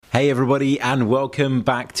Hey everybody, and welcome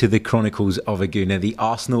back to the Chronicles of a Gooner, the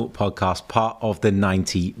Arsenal podcast, part of the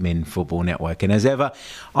 90 Min Football Network. And as ever,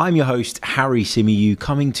 I'm your host, Harry Simiyu,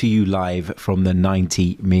 coming to you live from the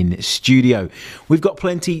 90 Min studio. We've got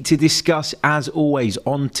plenty to discuss, as always,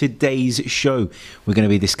 on today's show. We're going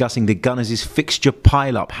to be discussing the Gunners' fixture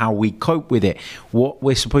pile-up, how we cope with it, what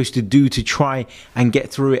we're supposed to do to try and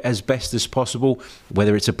get through it as best as possible,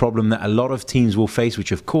 whether it's a problem that a lot of teams will face,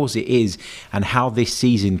 which of course it is, and how this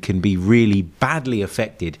season can be really badly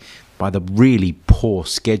affected by the really poor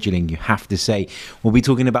scheduling, you have to say. We'll be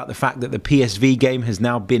talking about the fact that the PSV game has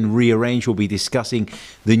now been rearranged. We'll be discussing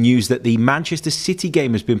the news that the Manchester City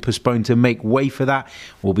game has been postponed to make way for that.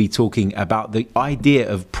 We'll be talking about the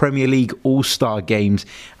idea of Premier League All-Star games.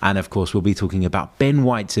 And of course, we'll be talking about Ben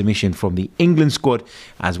White's omission from the England squad,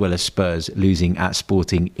 as well as Spurs losing at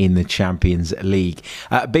Sporting in the Champions League.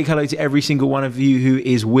 Big hello to every single one of you who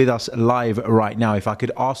is with us live right now. If I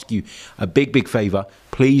could ask you a big favour,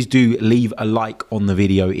 please do leave a like on the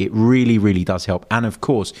video. It really does help. And of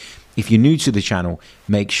course, if you're new to the channel,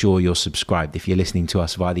 make sure you're subscribed. If you're listening to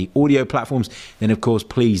us via the audio platforms, then of course,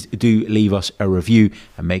 please do leave us a review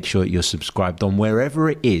and make sure you're subscribed on wherever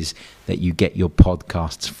it is that you get your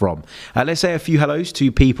podcasts from. Let's say a few hellos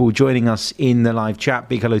to people joining us in the live chat.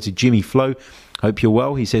 Big hello to Jimmy Flo. Hope you're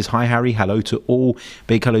well. He says, hi, Harry. Hello to all.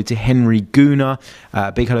 Big hello to Henry Gooner.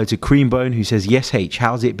 Big hello to Creambone, who says, yes, H.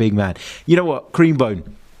 How's it, big man? You know what, Creambone,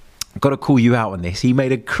 I've got to call you out on this. He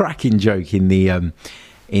made a cracking joke in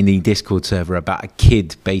the Discord server about a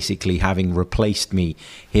kid basically having replaced me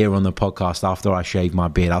here on the podcast after I shaved my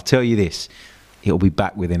beard. I'll tell you this, it'll be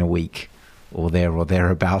back within a week. Or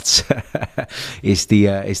thereabouts. It's the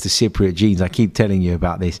Cypriot genes. I keep telling you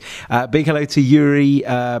about this. Big hello to Yuri.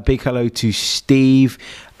 Big hello to Steve.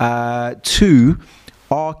 To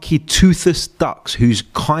Architeuthus Ducks, who's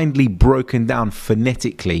kindly broken down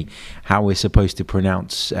phonetically how we're supposed to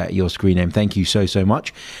pronounce your screen name. Thank you so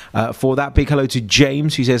much for that. Big hello to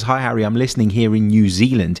James, who says, hi, Harry. I'm listening here in New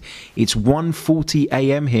Zealand. It's 1:40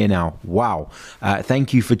 a.m. here now. Wow.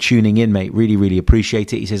 Thank you for tuning in, mate. Really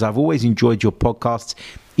appreciate it. He says, I've always enjoyed your podcasts.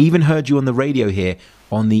 Even heard you on the radio here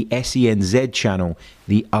on the SENZ channel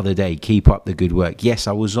the other day. Keep up the good work. Yes,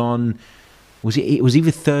 I was on... It was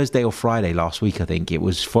either Thursday or Friday last week, I think. It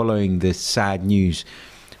was following the sad news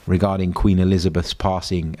regarding Queen Elizabeth's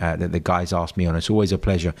passing that the guys asked me on. It's always a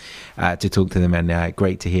pleasure to talk to them, and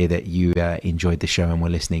great to hear that you enjoyed the show and were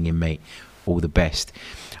listening in, mate. All the best.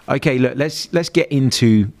 Okay, look, let's get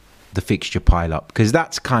into the fixture pile-up, because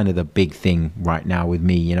that's kind of the big thing right now with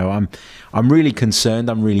me. You know, I'm really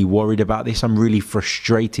concerned. I'm really worried about this. I'm really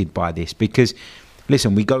frustrated by this because,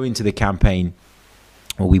 listen, we go into the campaign...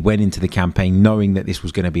 Well, we went into the campaign knowing that this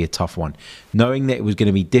was going to be a tough one, knowing that it was going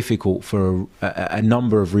to be difficult for a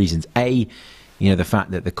number of reasons. A, you know, the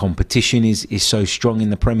fact that the competition is so strong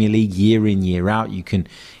in the Premier League year in, year out. You can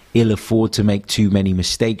ill afford to make too many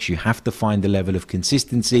mistakes. You have to find a level of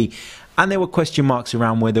consistency. And there were question marks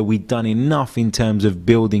around whether we'd done enough in terms of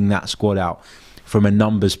building that squad out from a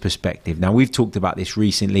numbers perspective. Now, we've talked about this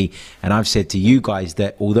recently, and I've said to you guys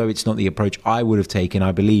that although it's not the approach I would have taken,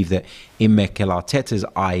 I believe that in Mikel Arteta's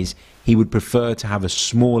eyes, he would prefer to have a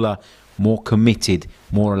smaller, more committed,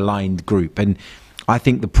 more aligned group. And I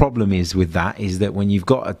think the problem is with that is that when you've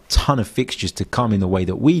got a ton of fixtures to come in the way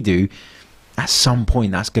that we do, at some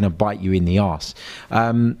point that's going to bite you in the arse.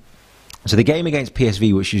 So the game against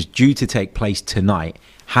PSV, which is due to take place tonight,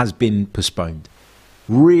 has been postponed.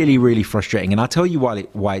 Really frustrating. And I'll tell you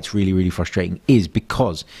why it's really frustrating is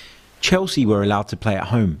because Chelsea were allowed to play at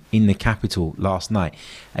home in the capital last night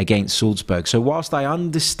against Salzburg. So whilst I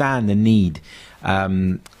understand the need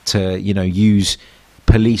to, you know, use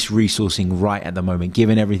police resourcing right at the moment,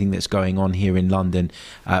 given everything that's going on here in London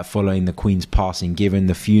following the Queen's passing, given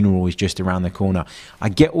the funeral is just around the corner, I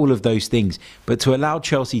get all of those things. But to allow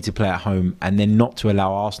Chelsea to play at home and then not to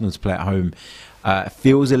allow Arsenal to play at home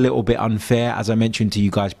feels a little bit unfair. As I mentioned to you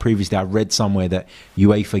guys previously, I read somewhere that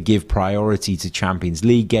UEFA give priority to Champions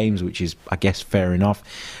League games, which is, I guess, fair enough.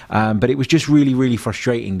 But it was just really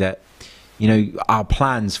frustrating that, you know, our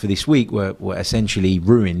plans for this week were essentially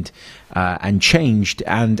ruined and changed.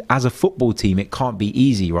 And as a football team, it can't be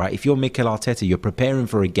easy, right? If you're Mikel Arteta, you're preparing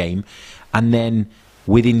for a game, and then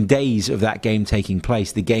within days of that game taking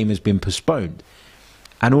place, the game has been postponed.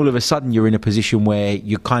 And all of a sudden, you're in a position where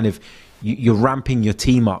you're ramping your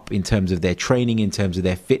team up in terms of their training, in terms of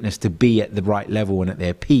their fitness to be at the right level and at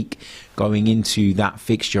their peak going into that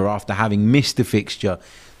fixture after having missed the fixture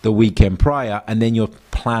the weekend prior, and then your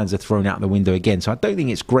plans are thrown out the window again. So I don't think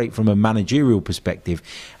it's great from a managerial perspective,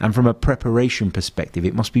 and from a preparation perspective.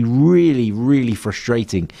 It must be really, really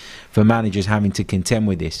frustrating for managers having to contend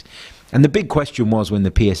with this. And the big question was, when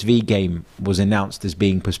the PSV game was announced as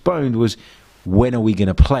being postponed, was when are we going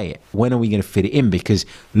to play it? When are we going to fit it in? Because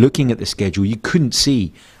looking at the schedule, you couldn't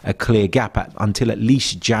see a clear gap until at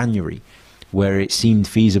least January, where it seemed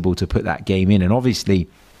feasible to put that game in. And obviously,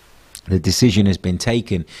 the decision has been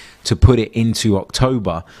taken to put it into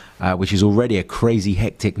October, which is already a crazy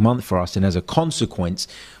hectic month for us. And as a consequence,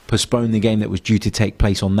 postpone the game that was due to take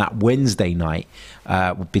place on that Wednesday night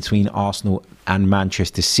between Arsenal and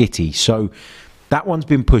Manchester City. So that one's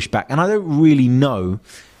been pushed back. And I don't really know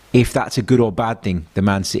if that's a good or bad thing, the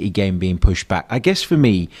Man City game being pushed back. I guess for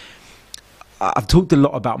me, I've talked a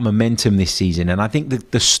lot about momentum this season. And I think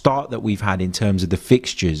the start that we've had in terms of the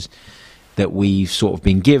fixtures that we've sort of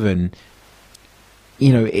been given,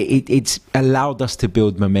 you know, it's allowed us to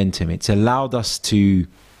build momentum. It's allowed us to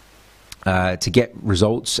get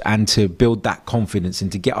results and to build that confidence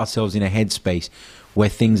and to get ourselves in a headspace where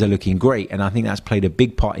things are looking great. And I think that's played a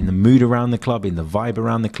big part in the mood around the club, in the vibe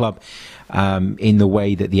around the club, in the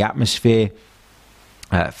way that the atmosphere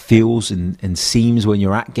feels and seems when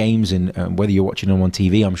you're at games, and whether you're watching them on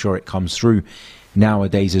TV, I'm sure it comes through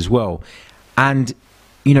nowadays as well. And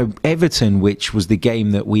you know, Everton, which was the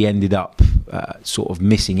game that we ended up sort of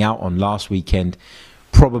missing out on last weekend,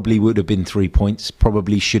 probably would have been 3 points,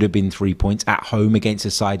 probably should have been 3 points at home against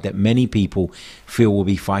a side that many people feel will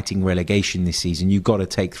be fighting relegation this season. You've got to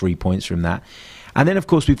take 3 points from that. And then, of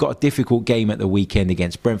course, we've got a difficult game at the weekend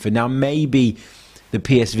against Brentford. Now, maybe the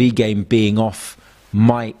PSV game being off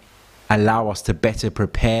might allow us to better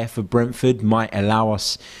prepare for Brentford, might allow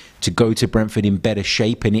us to go to Brentford in better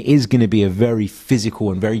shape. And it is going to be a very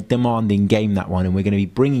physical and very demanding game, that one. And we're going to be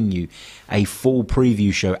bringing you a full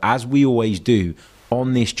preview show, as we always do,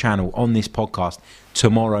 on this channel, on this podcast,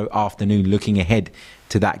 tomorrow afternoon, looking ahead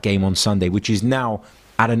to that game on Sunday, which is now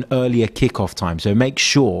at an earlier kickoff time. So make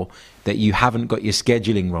sure that you haven't got your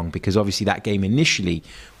scheduling wrong, because obviously that game initially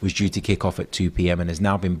was due to kick off at 2 p.m. and has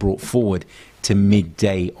now been brought forward to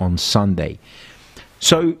midday on Sunday.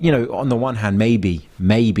 So, you know, on the one hand, maybe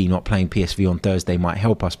not playing PSV on Thursday might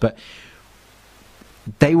help us, but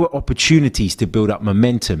they were opportunities to build up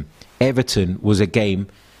momentum. Everton was a game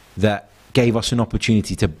that gave us an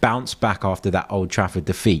opportunity to bounce back after that Old Trafford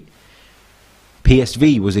defeat.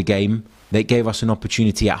 PSV was a game that gave us an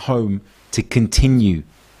opportunity at home to continue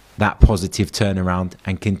that positive turnaround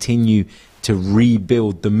and continue to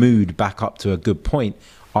rebuild the mood back up to a good point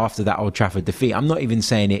after that Old Trafford defeat. I'm not even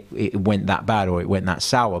saying it went that bad or it went that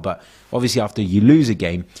sour, but obviously after you lose a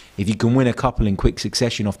game, if you can win a couple in quick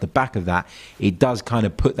succession off the back of that, it does kind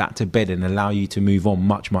of put that to bed and allow you to move on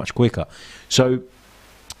much, much quicker. So,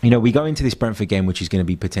 you know, we go into this Brentford game, which is going to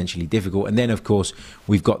be potentially difficult. And then, of course,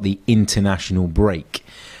 we've got the international break.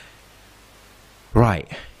 Right.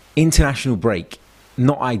 International break.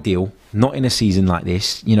 Not ideal. Not in a season like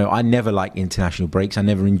this. You know, I never like international breaks. I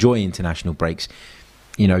never enjoy international breaks.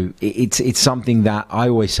 You know, it's something that I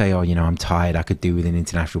always say, oh, you know, I'm tired. I could do with an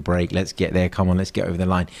international break. Let's get there. Come on, let's get over the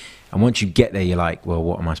line. And once you get there, you're like, well,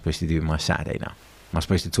 what am I supposed to do with my Saturday now? Am I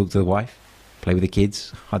supposed to talk to the wife? Play with the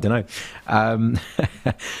kids? I don't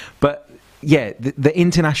know. But yeah, the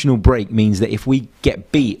international break means that if we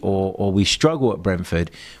get beat or we struggle at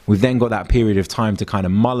Brentford, we've then got that period of time to kind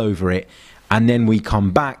of mull over it. And then we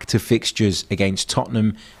come back to fixtures against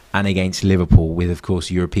Tottenham and against Liverpool, with, of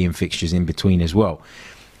course, European fixtures in between as well.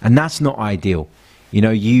 And that's not ideal. You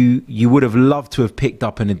know, you would have loved to have picked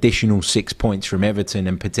up an additional 6 points from Everton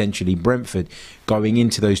and potentially Brentford going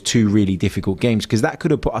into those two really difficult games, because that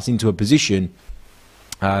could have put us into a position,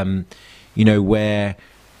 you know, where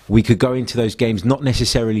we could go into those games not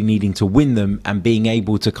necessarily needing to win them and being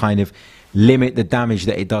able to kind of limit the damage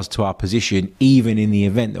that it does to our position, even in the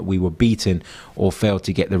event that we were beaten or failed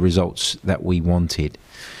to get the results that we wanted.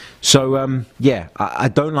 So, yeah, I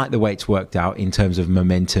don't like the way it's worked out in terms of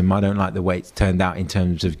momentum. I don't like the way it's turned out in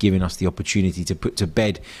terms of giving us the opportunity to put to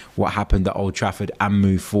bed what happened at Old Trafford and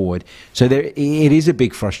move forward. So it is a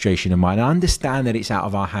big frustration of mine. I understand that it's out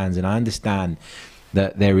of our hands, and I understand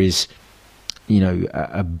that there is, you know,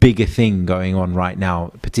 a bigger thing going on right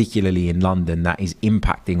now, particularly in London, that is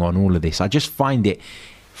impacting on all of this. I just find it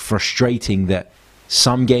frustrating that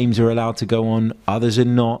some games are allowed to go on, others are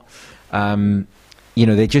not. You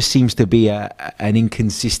know, there just seems to be an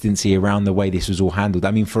inconsistency around the way this was all handled.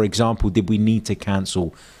 I mean, for example, did we need to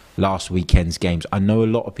cancel last weekend's games? I know a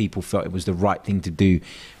lot of people felt it was the right thing to do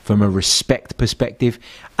from a respect perspective,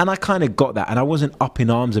 and I kind of got that, and I wasn't up in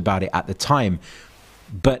arms about it at the time.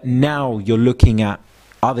 But now you're looking at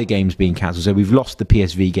other games being cancelled. So we've lost the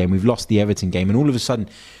PSV game, we've lost the Everton game, and all of a sudden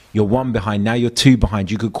you're 1 behind. Now you're 2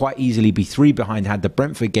 behind. You could quite easily be 3 behind had the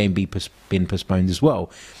Brentford game been postponed as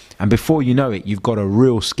well. And before you know it, you've got a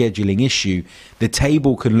real scheduling issue. The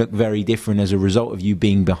table can look very different as a result of you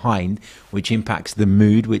being behind, which impacts the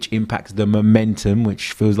mood, which impacts the momentum,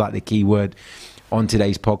 which feels like the key word on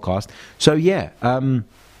today's podcast. So yeah,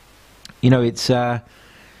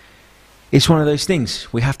 it's one of those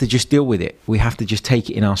things. We have to just deal with it. We have to just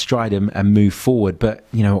take it in our stride and move forward. But,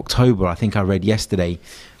 October, I think I read yesterday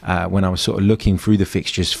when I was sort of looking through the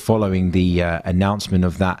fixtures following the announcement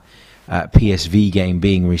of that PSV game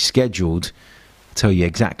being rescheduled. I'll tell you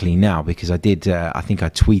exactly now because I did, I think I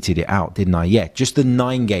tweeted it out, didn't I? Yeah, just the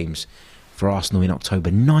 9 games for Arsenal in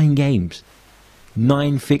October. 9 games.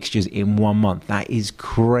 9 fixtures in 1 month. That is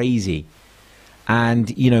crazy.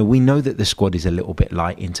 And, we know that the squad is a little bit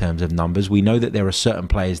light in terms of numbers. We know that there are certain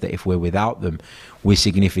players that if we're without them, we're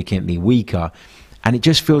significantly weaker. And it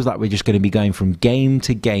just feels like we're just going to be going from game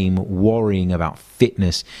to game, worrying about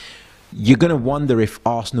fitness. You're going to wonder if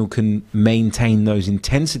Arsenal can maintain those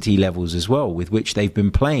intensity levels as well with which they've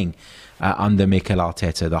been playing under Mikel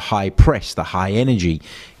Arteta. The high press, the high energy.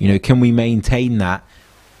 Can we maintain that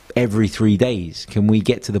every 3 days? Can we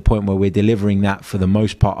get to the point where we're delivering that for the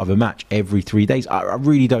most part of a match every 3 days? I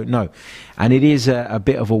really don't know. And it is a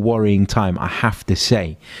bit of a worrying time, I have to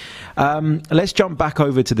say. Let's jump back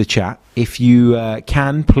over to the chat. If you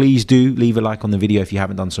can, please do leave a like on the video if you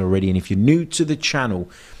haven't done so already. And if you're new to the channel,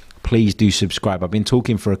 please do subscribe. I've been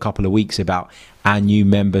talking for a couple of weeks about our new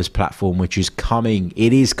members platform, which is coming.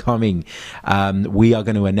 It is coming. We are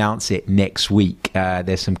going to announce it next week.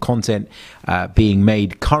 There's some content being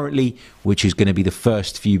made currently, which is going to be the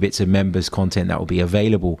first few bits of members content that will be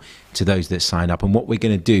available to those that sign up. And what we're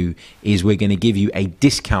going to do is we're going to give you a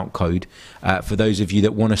discount code for those of you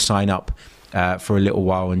that want to sign up for a little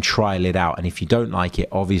while and trial it out. And if you don't like it,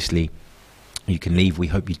 obviously, you can leave. We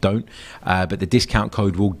hope you don't. But the discount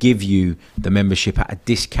code will give you the membership at a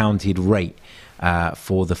discounted rate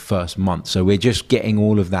for the first month. So we're just getting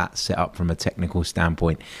all of that set up from a technical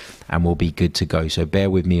standpoint and we'll be good to go. So bear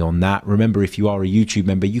with me on that. Remember, if you are a YouTube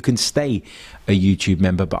member, you can stay a YouTube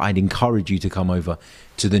member, but I'd encourage you to come over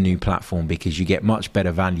to the new platform because you get much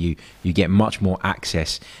better value, you get much more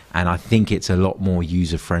access, and I think it's a lot more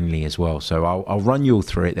user-friendly as well. So I'll run you all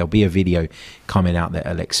through it. There'll be a video coming out that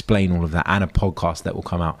will explain all of that and a podcast that will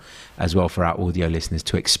come out as well for our audio listeners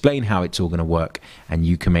to explain how it's all going to work, and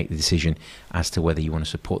you can make the decision as to whether you want to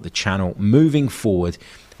support the channel moving forward.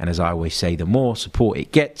 And as I always say, the more support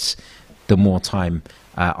it gets, the more time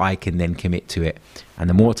I can then commit to it. And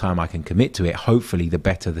the more time I can commit to it, hopefully the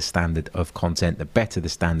better the standard of content, the better the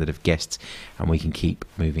standard of guests, and we can keep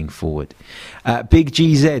moving forward. Big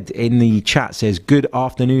GZ in the chat says, good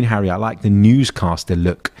afternoon, Harry. I like the newscaster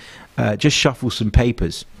look. Just shuffle some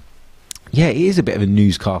papers. Yeah, it is a bit of a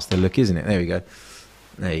newscaster look, isn't it? There we go.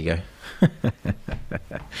 There you go.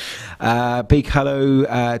 Big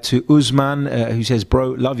hello to Usman, who says,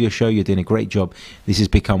 bro, love your show. You're doing a great job. This has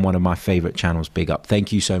become one of my favorite channels. Big up.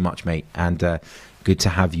 Thank you so much, mate. And good to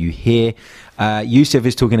have you here. Yusuf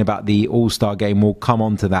is talking about the All-Star game. We'll come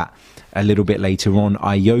on to that a little bit later on.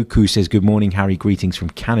 Ayoku says, good morning, Harry. Greetings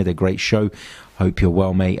from Canada. Great show. Hope you're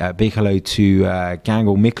well, mate. Big hello to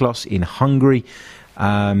Gangel Miklos in Hungary.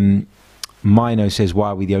 Mino says, why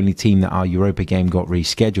are we the only team that our Europa game got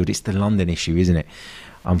rescheduled? It's the London issue, isn't it?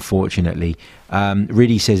 Unfortunately.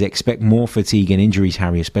 Riddy says, expect more fatigue and injuries,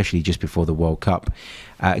 Harry, especially just before the World Cup.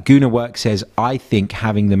 Guna Work says, I think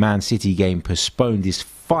having the Man City game postponed is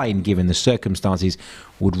fine given the circumstances.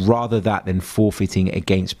 Would rather that than forfeiting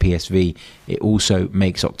against PSV. It also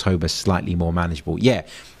makes October slightly more manageable. Yeah,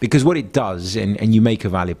 because what it does, and you make a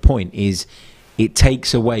valid point, is it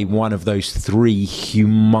takes away one of those 3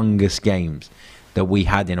 humongous games that we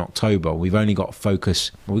had in October. We've only got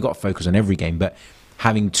focus, well, we've got focus on every game, but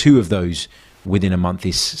having 2 of those within a month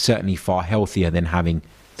is certainly far healthier than having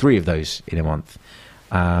 3 of those in a month.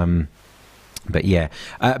 But yeah,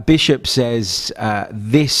 Bishop says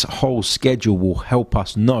this whole schedule will help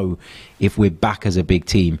us know if we're back as a big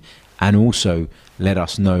team and also let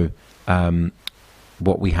us know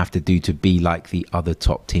what we have to do to be like the other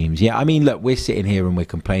top teams. Yeah, I mean, look, we're sitting here and we're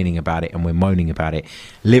complaining about it and we're moaning about it.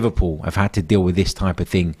 Liverpool have had to deal with this type of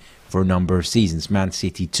thing for a number of seasons. Man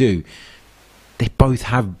City too. They both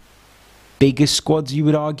have bigger squads, you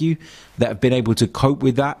would argue, that have been able to cope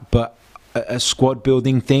with that. But a squad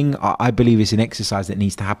building thing, I believe, is an exercise that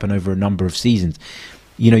needs to happen over a number of seasons.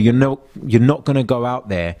 You know, you're not going to go out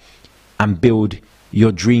there and build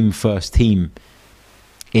your dream first team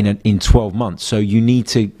in 12 months. So you need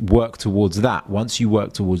to work towards that. Once you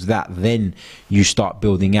work towards that, then you start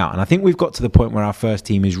building out. And I think we've got to the point where our first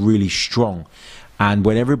team is really strong. And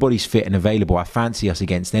when everybody's fit and available, I fancy us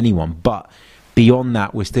against anyone. But beyond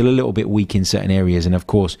that, we're still a little bit weak in certain areas. And of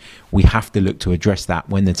course, we have to look to address that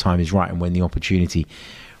when the time is right and when the opportunity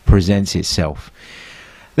presents itself.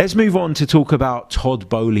 Let's move on to talk about Todd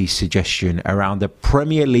Boehly's suggestion around the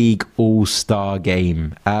Premier League All-Star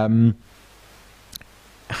game.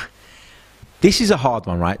 This is a hard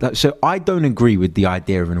one, right? So I don't agree with the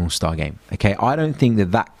idea of an all-star game, okay? I don't think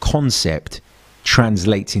that that concept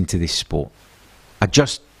translates into this sport. I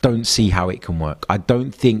just don't see how it can work. I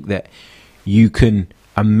don't think that you can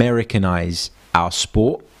Americanize our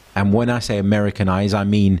sport. And when I say Americanize, I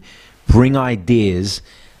mean bring ideas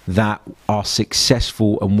that are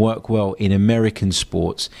successful and work well in American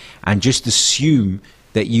sports and just assume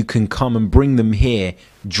that you can come and bring them here,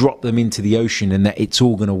 drop them into the ocean, and that it's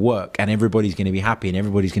all going to work and everybody's going to be happy and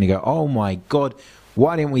everybody's going to go, oh my God,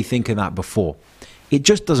 why didn't we think of that before? It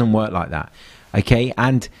just doesn't work like that, okay?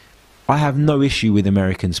 And I have no issue with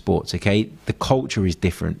American sports, okay? The culture is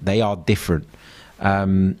different. They are different.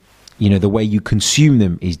 You know, the way you consume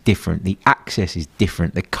them is different. The access is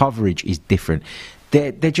different. The coverage is different.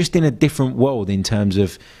 They're just in a different world in terms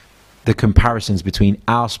of the comparisons between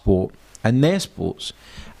our sport and their sports.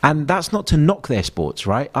 And that's not to knock their sports,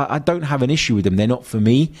 right? I don't have an issue with them. They're not for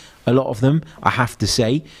me, a lot of them, I have to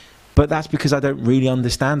say. But that's because I don't really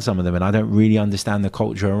understand some of them and I don't really understand the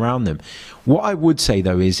culture around them. What I would say,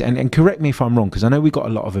 though, is, and correct me if I'm wrong, because I know we've got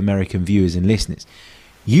a lot of American viewers and listeners.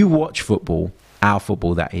 You watch football, our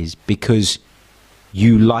football that is, because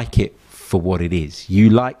you like it for what it is. You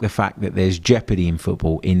like the fact that there's jeopardy in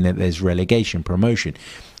football, in that there's relegation, promotion.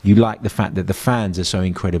 You like the fact that the fans are so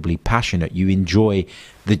incredibly passionate. You enjoy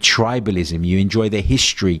the tribalism. You enjoy the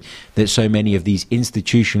history that so many of these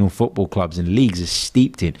institutional football clubs and leagues are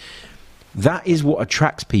steeped in. That is what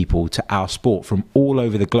attracts people to our sport from all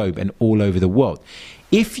over the globe and all over the world.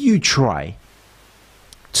 If you try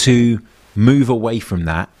to move away from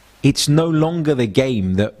that, it's no longer the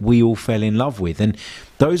game that we all fell in love with. And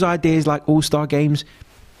those ideas like all-star games,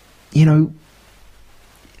 you know,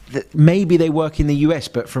 maybe they work in the US,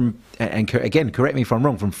 but from, and again, correct me if I'm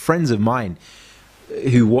wrong, from friends of mine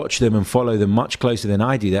who watch them and follow them much closer than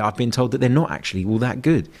I do, I've been told that they're not actually all that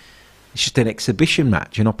good. It's just an exhibition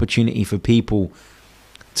match, an opportunity for people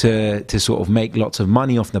to sort of make lots of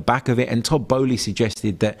money off the back of it. And Todd Boehly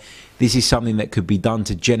suggested that this is something that could be done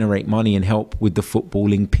to generate money and help with the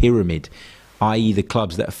footballing pyramid, i.e. the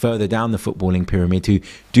clubs that are further down the footballing pyramid who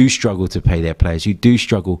do struggle to pay their players, who do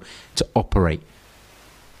struggle to operate.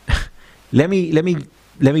 Let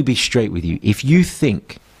me be straight with you. If you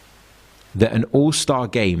think that an all-star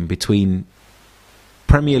game between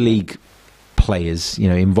Premier League players, you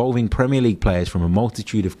know, involving Premier League players from a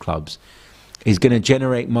multitude of clubs, is going to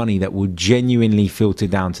generate money that will genuinely filter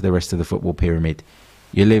down to the rest of the football pyramid,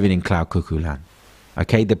 you're living in cloud cuckoo land.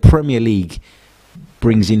 Okay, the Premier League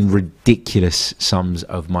brings in ridiculous sums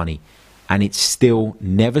of money, and it's still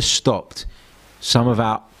never stopped some of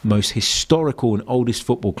our most historical and oldest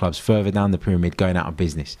football clubs further down the pyramid going out of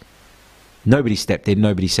business. Nobody stepped in,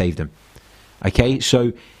 nobody saved them. Okay,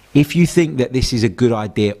 so if you think that this is a good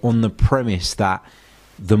idea on the premise that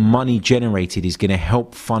the money generated is going to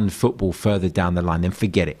help fund football further down the line, then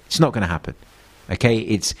forget it. It's not going to happen. Okay,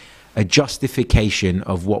 it's a justification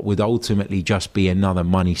of what would ultimately just be another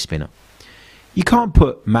money spinner. You can't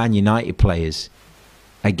put Man United players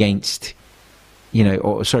against, you know,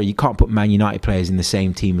 or sorry, you can't put Man United players in the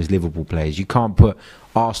same team as Liverpool players. You can't put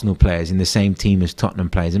Arsenal players in the same team as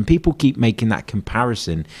Tottenham players. And people keep making that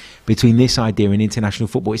comparison between this idea and international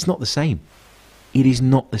football. It's not the same. It is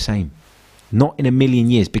not the same. Not in a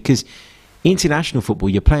million years, because international football,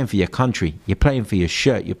 you're playing for your country, you're playing for your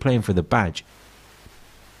shirt, you're playing for the badge.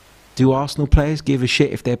 Do Arsenal players give a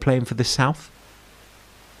shit if they're playing for the South?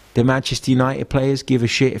 Do Manchester United players give a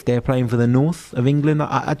shit if they're playing for the North of England?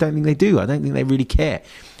 I don't think they do. I don't think they really care.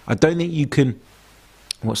 I don't think you can,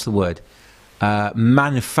 what's the word,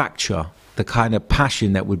 manufacture the kind of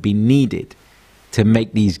passion that would be needed to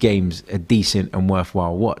make these games a decent and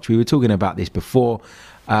worthwhile watch. We were talking about this before.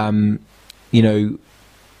 You know,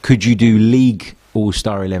 could you do League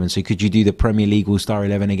All-Star 11? So could you do the Premier League All-Star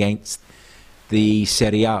 11 against the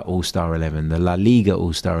Serie A All-Star 11, the La Liga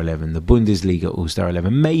All-Star 11, the Bundesliga All-Star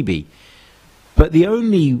 11? Maybe. But the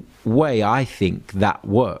only way I think that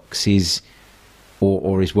works is,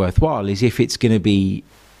 or is worthwhile, is if it's going to be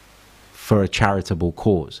for a charitable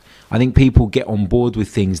cause. I think people get on board with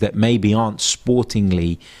things that maybe aren't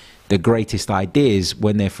sportingly the greatest ideas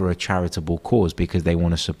when they're for a charitable cause because they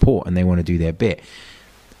want to support and they want to do their bit.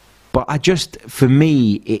 But for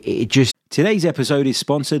me, it just... Today's episode is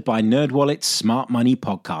sponsored by NerdWallet's Smart Money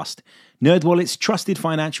Podcast. NerdWallet's trusted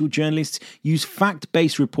financial journalists use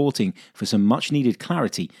fact-based reporting for some much-needed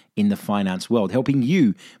clarity in the finance world, helping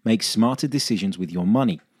you make smarter decisions with your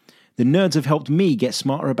money. The nerds have helped me get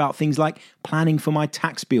smarter about things like planning for my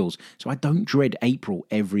tax bills so I don't dread April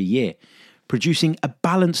every year, producing a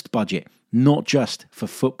balanced budget, not just for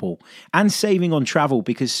football, and saving on travel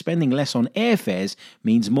because spending less on airfares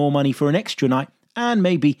means more money for an extra night and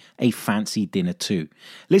maybe a fancy dinner too.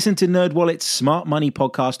 Listen to NerdWallet's Smart Money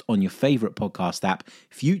Podcast on your favorite podcast app.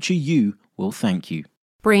 Future you will thank you.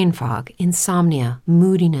 Brain fog, insomnia,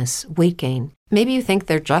 moodiness, weight gain. Maybe you think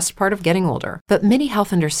they're just part of getting older, but MIDI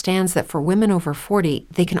Health understands that for women over 40,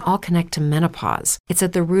 they can all connect to menopause. It's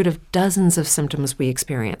at the root of dozens of symptoms we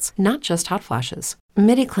experience, not just hot flashes.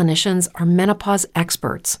 MIDI clinicians are menopause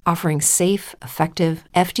experts, offering safe, effective,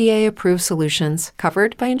 FDA-approved solutions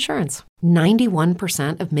covered by insurance.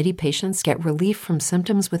 91% of MIDI patients get relief from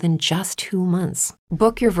symptoms within just 2 months.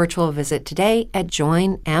 Book your virtual visit today at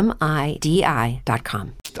joinmidi.com.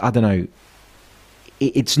 I don't know.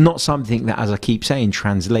 It's not something that, as I keep saying,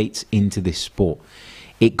 translates into this sport.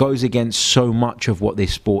 It goes against so much of what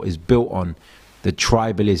this sport is built on. The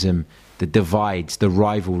tribalism, the divides, the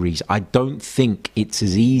rivalries. I don't think it's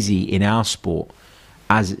as easy in our sport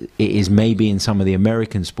as it is maybe in some of the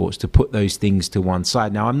American sports to put those things to one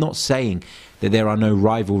side. Now, I'm not saying that there are no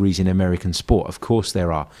rivalries in American sport. Of course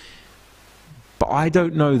there are. But I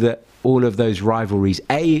don't know that all of those rivalries,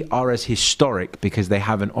 A, are as historic because they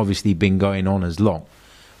haven't obviously been going on as long,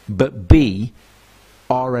 but B,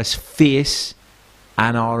 are as fierce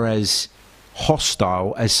and are as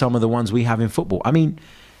hostile as some of the ones we have in football. I mean,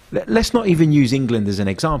 let's not even use England as an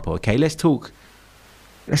example, okay? Let's talk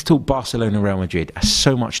Barcelona, Real Madrid. Are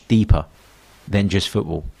so much deeper than just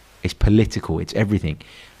football. It's political, it's everything.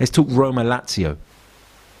 Let's talk Roma, Lazio.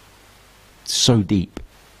 So deep.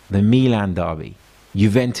 The Milan derby.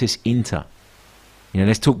 Juventus, Inter.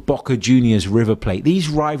 Let's talk Boca Juniors, River Plate. These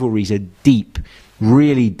rivalries are deep,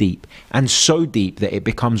 really deep, and so deep that it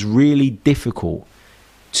becomes really difficult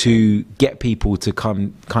to get people to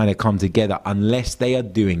come together unless they are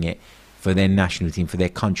doing it for their national team, for their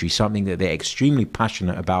country, something that they're extremely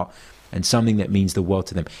passionate about and something that means the world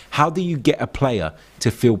to them. How do you get a player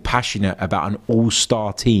to feel passionate about an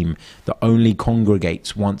all-star team that only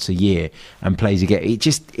congregates once a year and plays a game? It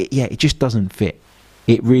just doesn't fit.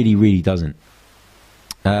 It really, really doesn't.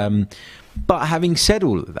 But having said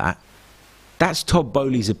all of that, that's Todd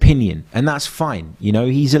Bowley's opinion, and that's fine.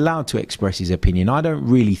 He's allowed to express his opinion. I don't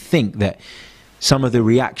really think that some of the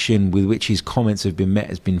reaction with which his comments have been met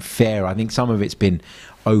has been fair. I think some of it's been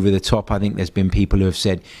over the top. I think there's been people who have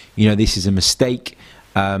said, this is a mistake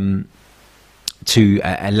to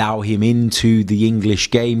allow him into the English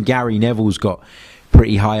game. Gary Neville's got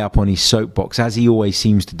pretty high up on his soapbox, as he always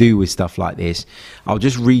seems to do with stuff like this. I'll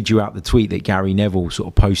just read you out the tweet that Gary Neville sort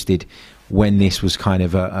of posted when this was kind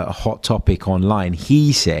of a hot topic online.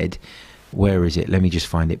 He said, where is it? Let me just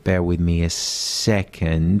find it. Bear with me a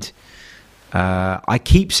second. I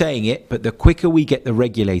keep saying it, but the quicker we get the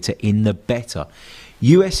regulator in, the better.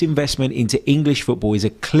 US investment into English football is a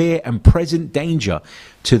clear and present danger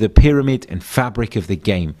to the pyramid and fabric of the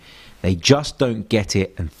game. They just don't get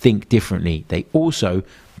it and think differently. They also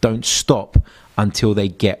don't stop until they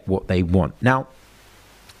get what they want. Now,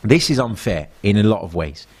 this is unfair in a lot of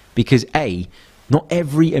ways because A, not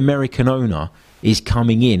every American owner is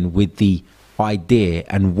coming in with the idea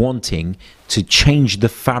and wanting to change the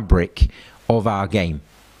fabric of our game.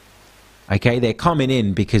 Okay, they're coming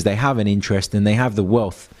in because they have an interest and they have the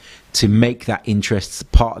wealth to make that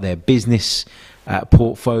interest part of their business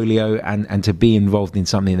portfolio and to be involved in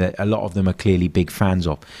something that a lot of them are clearly big fans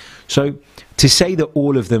of. So to say that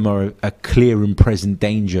all of them are a clear and present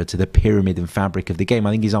danger to the pyramid and fabric of the game,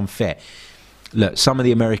 I think is unfair. Look, some of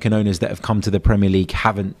the American owners that have come to the Premier League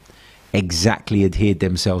haven't exactly adhered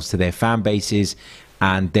themselves to their fan bases,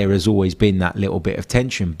 and there has always been that little bit of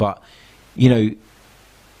tension. But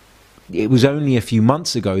it was only a few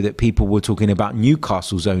months ago that people were talking about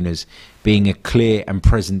Newcastle's owners being a clear and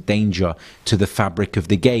present danger to the fabric of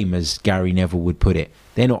the game, as Gary Neville would put it.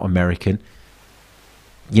 They're not American.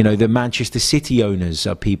 The Manchester City owners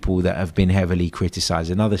are people that have been heavily criticised,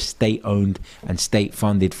 another state-owned and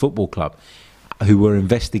state-funded football club who were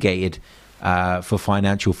investigated for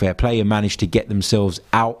financial fair play and managed to get themselves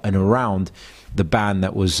out and around the ban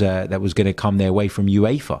that was going to come their way from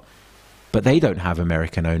UEFA. But they don't have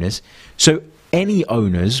American owners. So any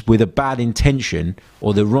owners with a bad intention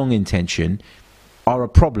or the wrong intention are a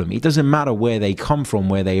problem. It doesn't matter where they come from,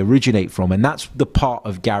 where they originate from. And that's the part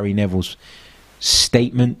of Gary Neville's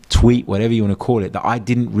statement, tweet, whatever you want to call it, that I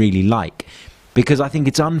didn't really like. Because I think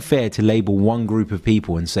it's unfair to label one group of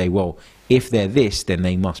people and say, well, if they're this, then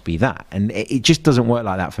they must be that. And it just doesn't work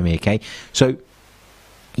like that for me, okay? So,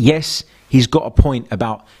 yes, he's got a point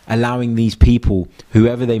about allowing these people,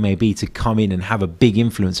 whoever they may be, to come in and have a big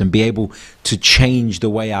influence and be able to change the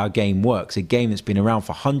way our game works. A game that's been around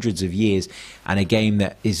for hundreds of years, and a game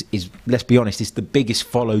that is let's be honest, it's the biggest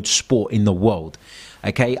followed sport in the world.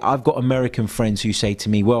 Okay, I've got American friends who say to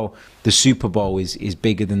me, well, the Super Bowl is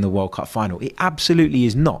bigger than the World Cup final. It absolutely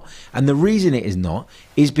is not. And the reason it is not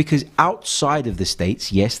is because outside of the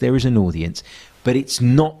States, yes, there is an audience, but it's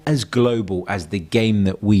not as global as the game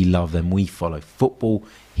that we love and we follow. Football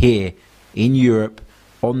here in Europe,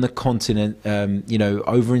 on the continent,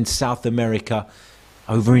 over in South America,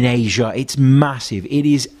 over in Asia, it's massive. It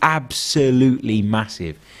is absolutely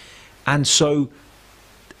massive. And so,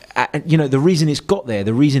 the reason it's got there,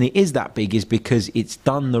 the reason it is that big is because it's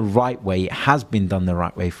done the right way. It has been done the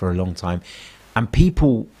right way for a long time. And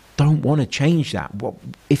people don't want to change that. Well,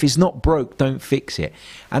 if it's not broke, don't fix it.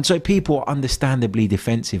 And so people are understandably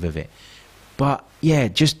defensive of it. But yeah,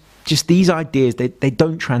 just these ideas, they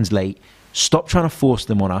don't translate. Stop trying to force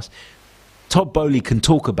them on us. Todd Boehly can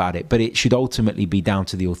talk about it, but it should ultimately be down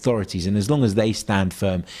to the authorities. And as long as they stand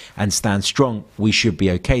firm and stand strong, we should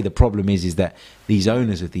be okay. The problem is that these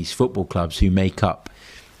owners of these football clubs who make up,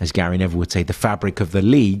 as Gary Neville would say, the fabric of the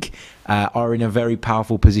league, are in a very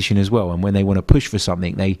powerful position as well. And when they want to push for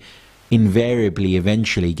something, they invariably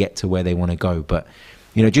eventually get to where they want to go. But,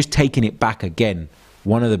 just taking it back again,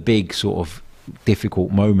 one of the big sort of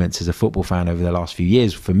difficult moments as a football fan over the last few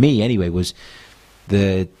years, for me anyway, was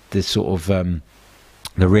the sort of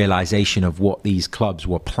the realization of what these clubs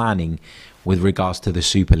were planning with regards to the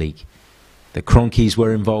Super League. The Kroenkes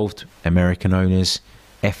were involved, American owners.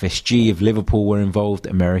 FSG of Liverpool were involved,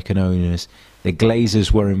 American owners. The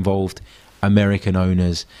Glazers were involved, American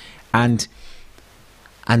owners. And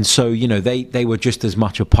so, they were just as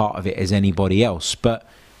much a part of it as anybody else. But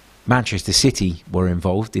Manchester City were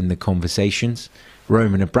involved in the conversations.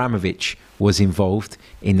 Roman Abramovich was involved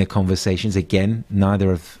in the conversations. Again,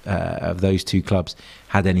 neither of those two clubs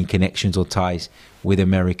had any connections or ties with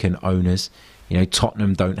American owners.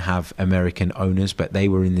 Tottenham don't have American owners, but they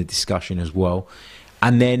were in the discussion as well.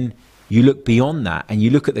 And then you look beyond that and you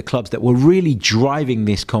look at the clubs that were really driving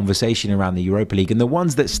this conversation around the Europa League, and the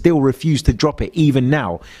ones that still refuse to drop it even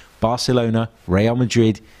now: Barcelona, Real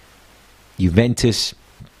Madrid, Juventus.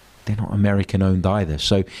 They're not American owned either.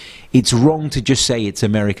 So it's wrong to just say it's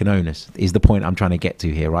American owners, is the point I'm trying to get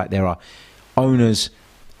to here, right? There are owners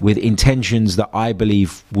with intentions that I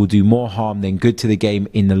believe will do more harm than good to the game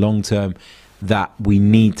in the long term, that we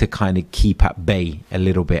need to kind of keep at bay a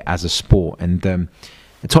little bit as a sport. And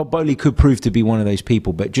Todd Boehly could prove to be one of those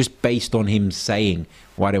people, but just based on him saying,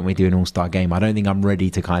 why don't we do an all-star game, I don't think I'm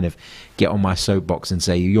ready to kind of get on my soapbox and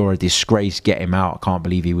say, you're a disgrace, get him out. I can't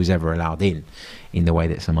believe he was ever allowed in the way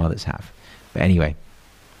that some others have. But anyway,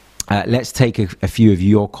 let's take a few of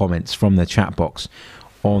your comments from the chat box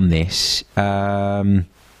on this.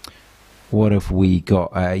 What have we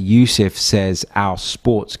got? Yusuf says, our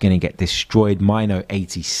sport's going to get destroyed.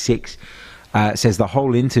 Mino86 says, the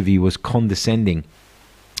whole interview was condescending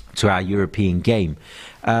to our European game.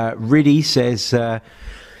 Riddy says, I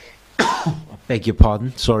beg your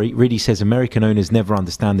pardon, sorry. Riddy says, American owners never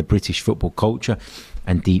understand the British football culture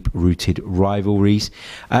and deep-rooted rivalries.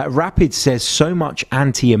 Rapid says, so much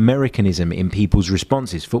anti-Americanism in people's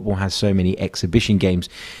responses. Football has so many exhibition games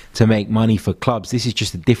to make money for clubs. This is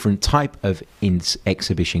just a different type of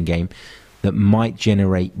exhibition game that might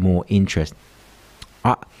generate more interest.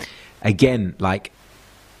 Again,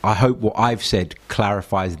 I hope what I've said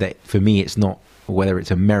clarifies that for me it's not whether it's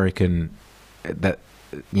American, that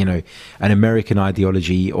an American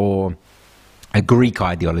ideology or a Greek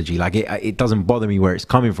ideology. It doesn't bother me where it's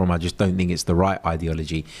coming from. I just don't think it's the right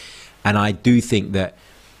ideology. And I do think that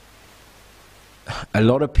a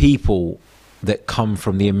lot of people that come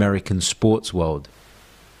from the American sports world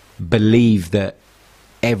believe that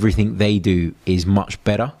everything they do is much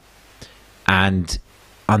better, and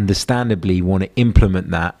understandably want to implement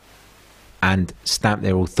that and stamp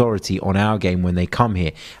their authority on our game when they come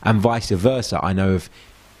here, and vice versa. I know of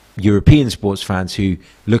European sports fans who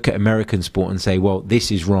look at American sport and say, well,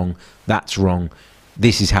 this is wrong, that's wrong,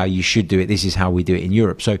 this is how you should do it, this is how we do it in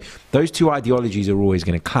Europe. So those two ideologies are always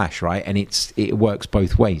going to clash, right? And it works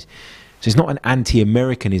both ways. So it's not an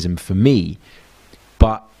anti-Americanism for me,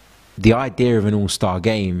 but the idea of an all-star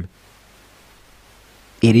game,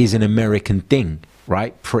 it is an American thing,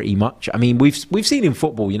 right? Pretty much. I mean, we've seen in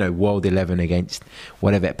football, World 11 against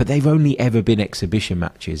whatever, but they've only ever been exhibition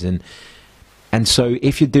matches. And And so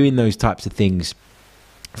if you're doing those types of things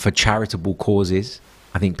for charitable causes,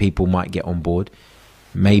 I think people might get on board.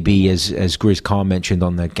 Maybe, as Grizz Khan mentioned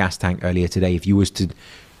on the gas tank earlier today, if you was to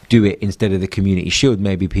do it instead of the Community Shield,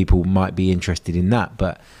 maybe people might be interested in that.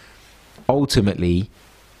 But ultimately,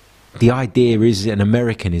 the idea is an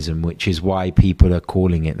Americanism, which is why people are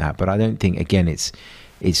calling it that. But I don't think, again,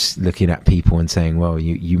 it's looking at people and saying, well,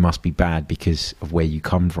 you must be bad because of where you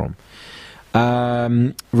come from.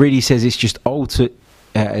 Really says it's just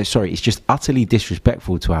it's just utterly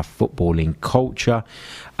disrespectful to our footballing culture.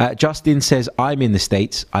 Justin says, I'm in the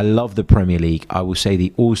States. I love the Premier League. I will say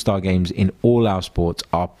the All-Star games in all our sports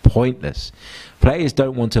are pointless. Players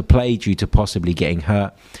don't want to play due to possibly getting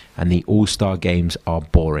hurt, and the All-Star games are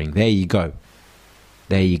boring. There you go.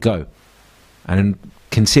 There you go. And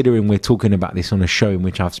considering we're talking about this on a show in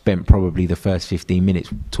which I've spent probably the first 15 minutes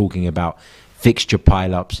talking about fixture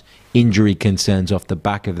pile-ups, injury concerns off the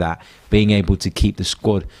back of that, being able to keep the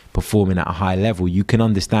squad performing at a high level, you can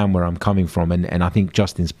understand where I'm coming from. And I think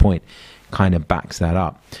Justin's point kind of backs that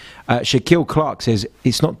up. Shaquille Clark says,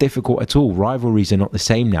 it's not difficult at all. Rivalries are not the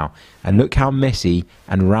same now. And look how Messi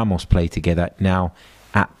and Ramos play together now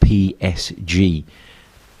at PSG.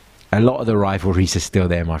 A lot of the rivalries are still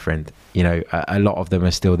there, my friend. You know, a lot of them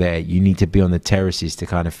are still there. You need to be on the terraces to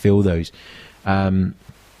kind of fill those.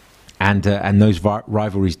 And those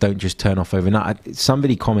rivalries don't just turn off overnight.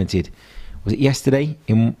 Somebody commented, was it yesterday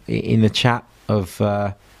in the chat of,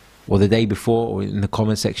 or the day before, or in the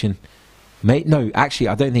comment section? No, actually,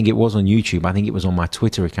 I don't think it was on YouTube. I think it was on my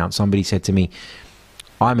Twitter account. Somebody said to me,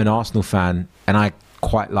 I'm an Arsenal fan and I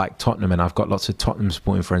quite like Tottenham, and I've got lots of Tottenham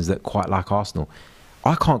supporting friends that quite like Arsenal.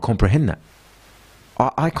 I can't comprehend that.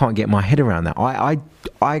 I can't get my head around that. I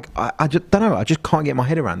just don't know. I just can't get my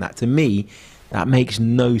head around that. To me, that makes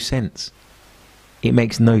no sense. It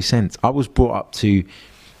makes no sense. I was brought up to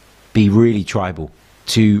be really tribal,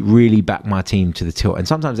 to really back my team to the tilt. And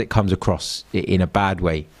sometimes it comes across in a bad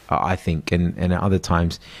way, I think. And at other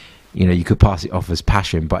times, you know, you could pass it off as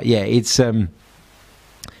passion. But yeah, it's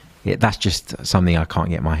that's just something I can't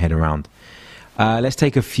get my head around. Let's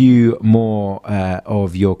take a few more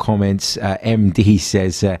of your comments. MD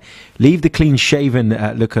says, leave the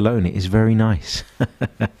clean-shaven look alone. It is very nice.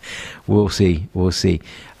 We'll see. We'll see.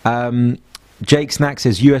 Jake Snack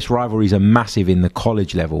says, US rivalries are massive in the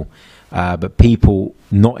college level, but people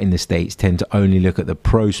not in the States tend to only look at the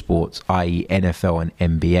pro sports, i.e. NFL and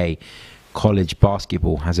NBA. College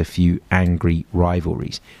basketball has a few angry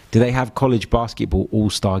rivalries. Do they have college basketball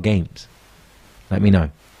all-star games? Let me know.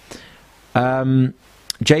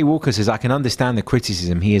 Jay Walker says, I can understand the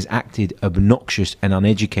criticism. He has acted obnoxious and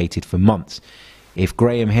uneducated for months. If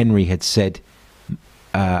Graham Henry had said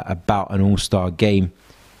about an all-star game,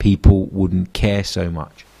 people wouldn't care so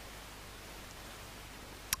much.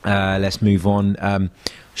 Let's move on.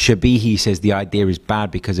 Shabihi says the idea is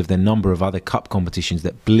bad because of the number of other cup competitions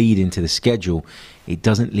that bleed into the schedule. It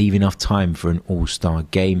doesn't leave enough time for an all-star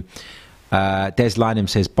game. Des Lynham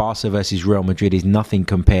says Barca versus Real Madrid is nothing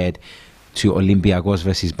compared to Olympiacos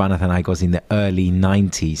versus Panathinaikos in the early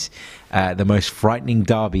 90s. The most frightening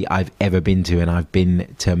derby I've ever been to, and I've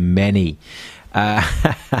been to many. Yeah,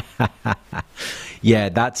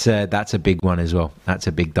 that's a big one as well. That's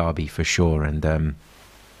a big derby for sure. And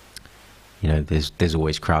you know, there's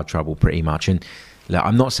always crowd trouble pretty much. And look,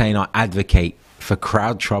 I'm not saying I advocate for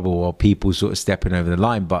crowd trouble or people sort of stepping over the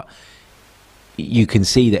line, but you can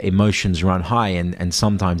see that emotions run high, and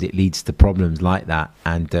sometimes it leads to problems like that.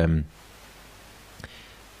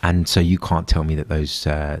 And so you can't tell me that those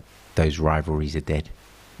rivalries are dead.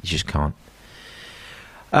 You just can't.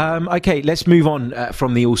 Okay, let's move on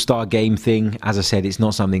from the All-Star game thing. As I said, it's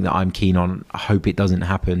not something that I'm keen on. I hope it doesn't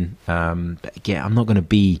happen. But again, I'm not going to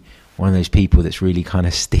be one of those people that's really kind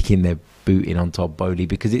of sticking their boot in on Todd Boehly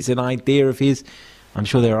because it's an idea of his. I'm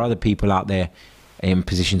sure there are other people out there in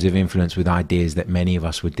positions of influence with ideas that many of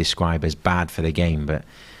us would describe as bad for the game. But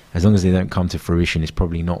as long as they don't come to fruition, it's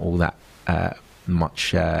probably not all that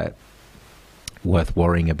much worth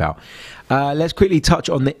worrying about. Let's quickly touch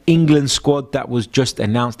on the England squad that was just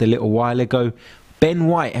announced a little while ago. Ben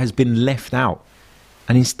White has been left out,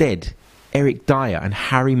 and instead Eric Dyer and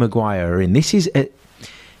Harry Maguire are in.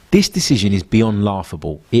 This decision is beyond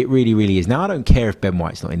laughable. It really, really is. Now, I don't care if Ben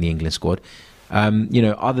White's not in the England squad. You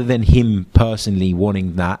know, other than him personally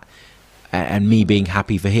wanting that and me being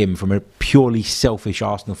happy for him from a purely selfish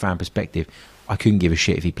Arsenal fan perspective, I couldn't give a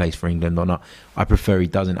shit if he plays for England or not. I prefer he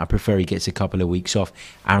doesn't. I prefer he gets a couple of weeks off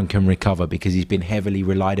and can recover because he's been heavily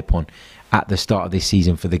relied upon at the start of this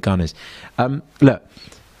season for the Gunners. Look,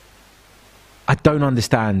 I don't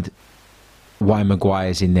understand why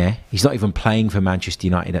Maguire's in there. He's not even playing for Manchester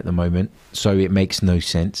United at the moment, so it makes no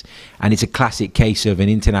sense. And it's a classic case of an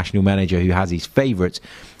international manager who has his favourites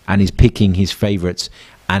and is picking his favourites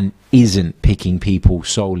and isn't picking people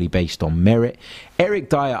solely based on merit. Eric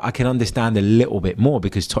Dyer, I can understand a little bit more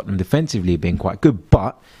because Tottenham defensively have been quite good,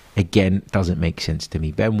 but again, doesn't make sense to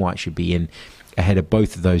me. Ben White should be in ahead of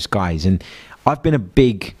both of those guys. And I've been a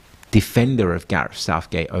big defender of Gareth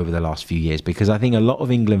Southgate over the last few years because I think a lot of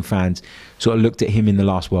England fans sort of looked at him in the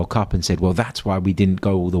last World Cup and said, well, that's why we didn't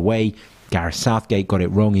go all the way. Gareth Southgate got it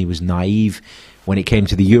wrong. He was naive. When it came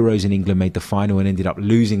to the Euros and England made the final and ended up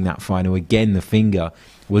losing that final, again, the finger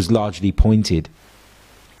was largely pointed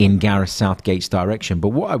in Gareth Southgate's direction. But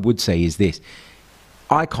what I would say is this.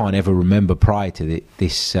 I can't ever remember prior to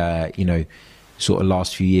this, sort of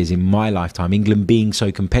last few years in my lifetime, England being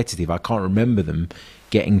so competitive. I can't remember them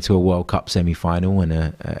getting to a World Cup semi-final and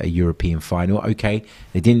a European final. Okay,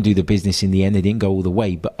 they didn't do the business in the end. They didn't go all the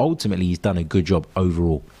way. But ultimately, he's done a good job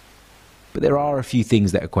overall. But there are a few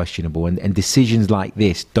things that are questionable. And decisions like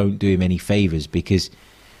this don't do him any favours because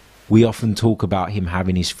we often talk about him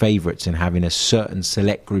having his favourites and having a certain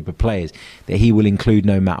select group of players that he will include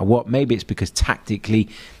no matter what. Maybe it's because tactically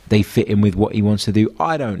they fit in with what he wants to do.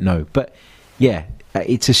 I don't know. But yeah,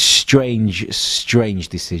 it's a strange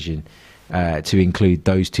decision to include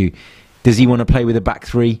those two. Does he want to play with a back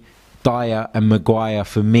three? Dyer and Maguire,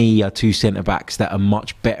 for me, are two centre-backs that are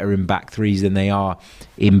much better in back threes than they are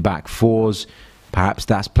in back fours. Perhaps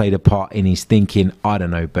that's played a part in his thinking. I don't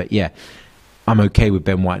know. But yeah, I'm okay with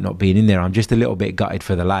Ben White not being in there. I'm just a little bit gutted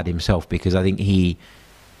for the lad himself because I think he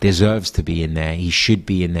deserves to be in there. He should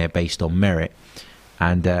be in there based on merit.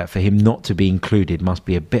 And for him not to be included must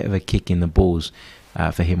be a bit of a kick in the balls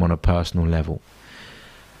for him on a personal level.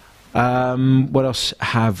 What else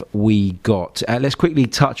have we got? Let's quickly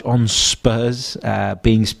touch on Spurs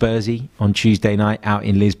being Spursy on Tuesday night out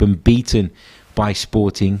in Lisbon, beaten by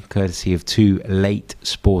Sporting, courtesy of 2 late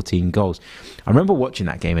Sporting goals. I remember watching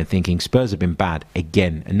that game and thinking Spurs have been bad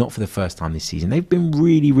again, and not for the first time this season. They've been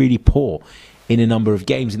really, really poor in a number of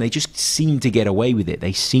games, and they just seem to get away with it.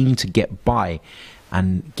 They seem to get by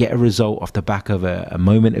and get a result off the back of a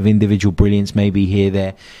moment of individual brilliance, maybe here,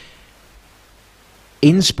 there.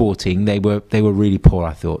 In Sporting, they were really poor,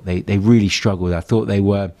 I thought. They really struggled. I thought they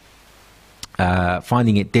were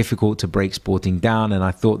finding it difficult to break Sporting down, and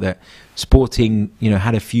I thought that Sporting,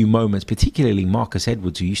 had a few moments, particularly Marcus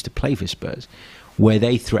Edwards, who used to play for Spurs, where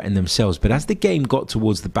they threatened themselves. But as the game got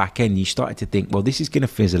towards the back end, you started to think, well, this is going to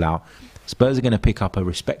fizzle out. Spurs are going to pick up a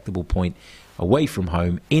respectable point away from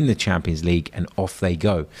home in the Champions League, and off they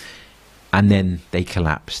go. And then they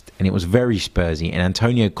collapsed, and it was very Spursy. And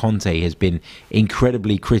Antonio Conte has been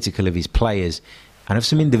incredibly critical of his players and of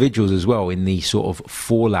some individuals as well in the sort of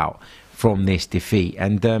fallout from this defeat.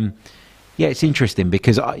 And yeah, it's interesting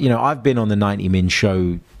because I've been on the 90 Min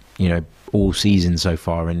show, all season so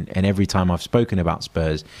far, and every time I've spoken about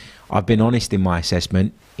Spurs, I've been honest in my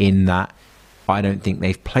assessment in that I don't think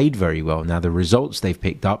they've played very well. Now, the results they've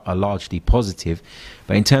picked up are largely positive,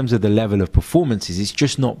 but in terms of the level of performances, it's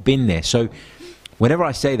just not been there. So whenever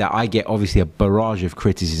I say that, I get obviously a barrage of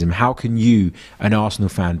criticism. How can you, an Arsenal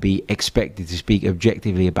fan, be expected to speak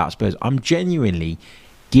objectively about Spurs? I'm genuinely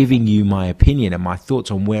giving you my opinion and my thoughts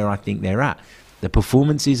on where I think they're at. The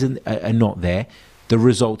performances are not there. The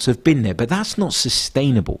results have been there, but that's not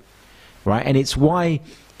sustainable, right? And it's why,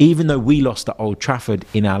 even though we lost at Old Trafford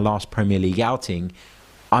in our last Premier League outing,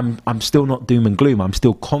 I'm still not doom and gloom. I'm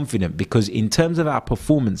still confident because in terms of our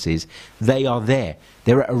performances, they are there.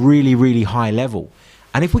 They're at a really, really high level.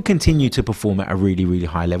 And if we continue to perform at a really, really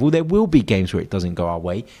high level, there will be games where it doesn't go our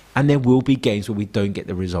way, and there will be games where we don't get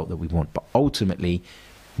the result that we want. But ultimately,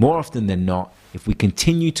 more often than not, if we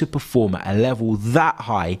continue to perform at a level that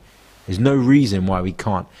high, there's no reason why we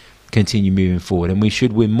can't continue moving forward, and we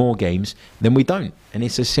should win more games than we don't, and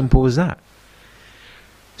it's as simple as that.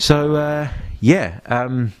 So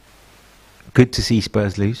good to see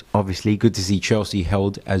Spurs lose, obviously. Good to see Chelsea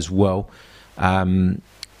held as well in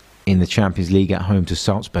the Champions League at home to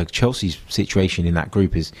Salzburg. Chelsea's situation in that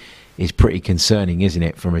group is pretty concerning, isn't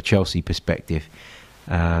it, from a Chelsea perspective?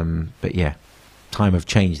 But yeah, time of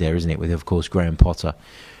change there, isn't it, with of course Graham Potter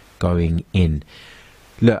going in.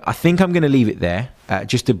 Look, I think I'm going to leave it there.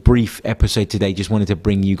 Just a brief episode today. Just wanted to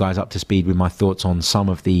bring you guys up to speed with my thoughts on some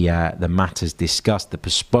of the matters discussed, the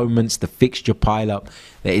postponements, the fixture pile-up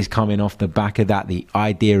that is coming off the back of that, the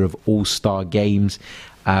idea of all-star games,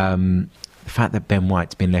 the fact that Ben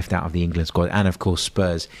White's been left out of the England squad, and of course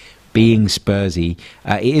Spurs being Spursy.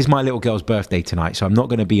 It is my little girl's birthday tonight, so I'm not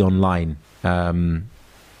going to be online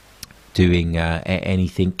doing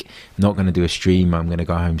anything. Not going to do a stream. I'm going to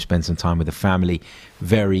go home, spend some time with the family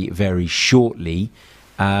very, very shortly.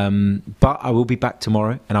 But I will be back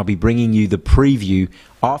tomorrow, and I'll be bringing you the preview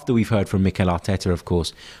after we've heard from Mikel Arteta, of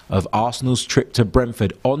course, of Arsenal's trip to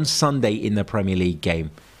Brentford on Sunday in the Premier League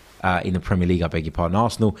game. In the Premier League, I beg your pardon.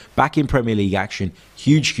 Arsenal back in Premier League action.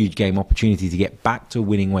 Huge game. Opportunity to get back to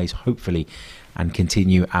winning ways, hopefully, and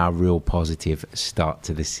continue our real positive start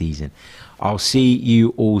to the season. I'll see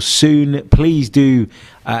you all soon. Please do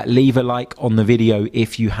leave a like on the video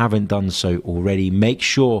if you haven't done so already. Make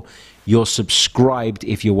sure you're subscribed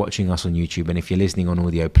if you're watching us on YouTube. And if you're listening on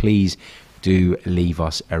audio, please do leave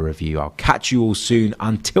us a review. I'll catch you all soon.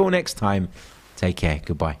 Until next time, take care.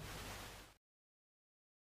 Goodbye.